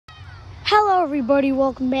Hello everybody,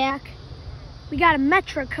 welcome back. We got a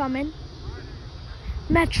Metro coming.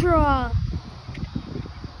 Metro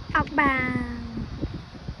outbound.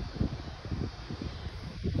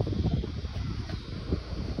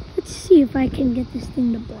 Let's see if I can get this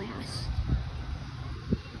thing to blast.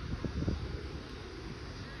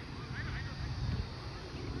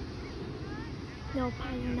 Nope,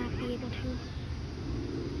 I will not be able to.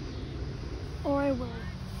 Or I will.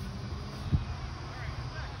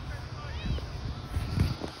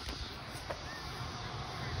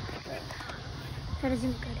 That isn't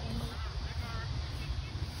a good angle.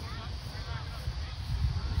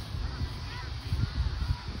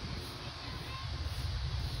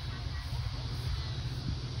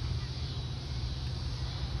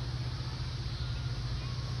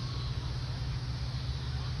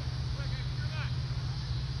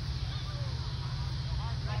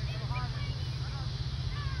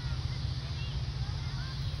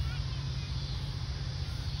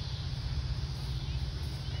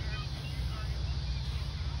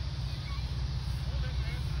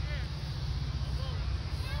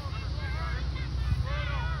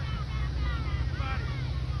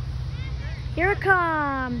 Here it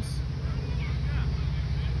comes.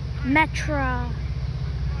 Metro.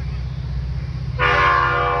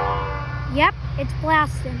 Yep, it's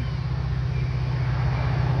blasting.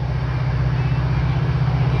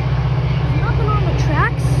 There's nothing on the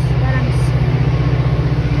tracks that I'm seeing.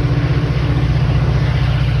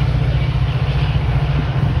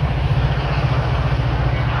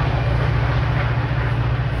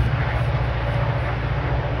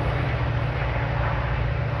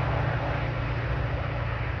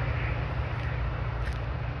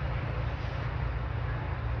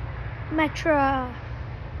 Metro.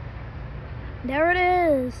 There it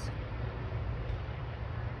is.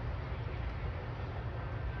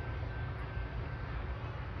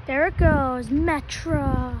 There it goes.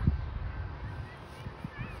 Metro.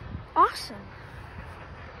 Awesome.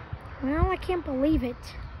 Well, I can't believe it.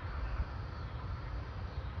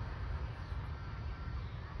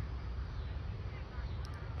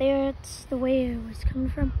 That's the way it was coming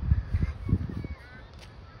from.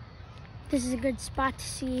 This is a good spot to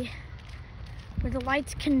see where the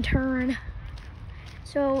lights can turn.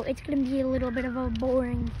 So it's gonna be a little bit of a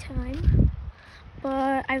boring time,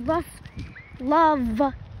 but I'd love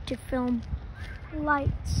to film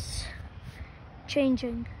lights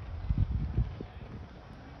changing.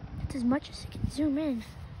 That's as much as I can zoom in.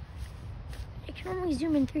 I can only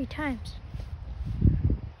zoom in 3 times.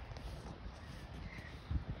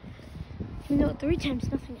 Even though 3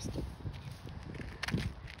 times nothing is.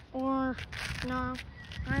 Or no,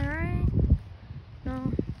 alright.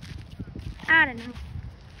 No, I don't know.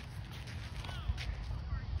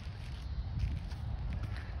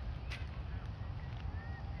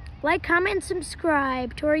 Like, comment, and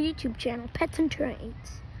subscribe to our YouTube channel, Pets and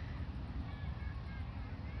Trains.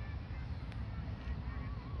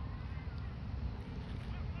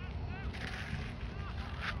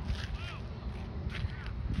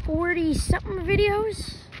 $40-something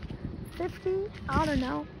videos? 50? I don't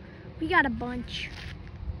know. We got a bunch.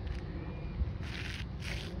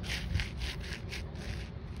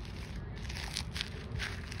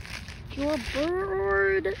 If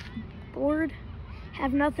you're bored,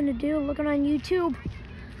 have nothing to do, looking on YouTube,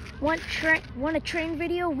 want a train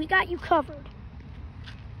video, we got you covered.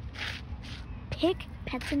 Pick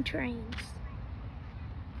Pets and Trains.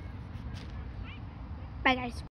 Bye guys.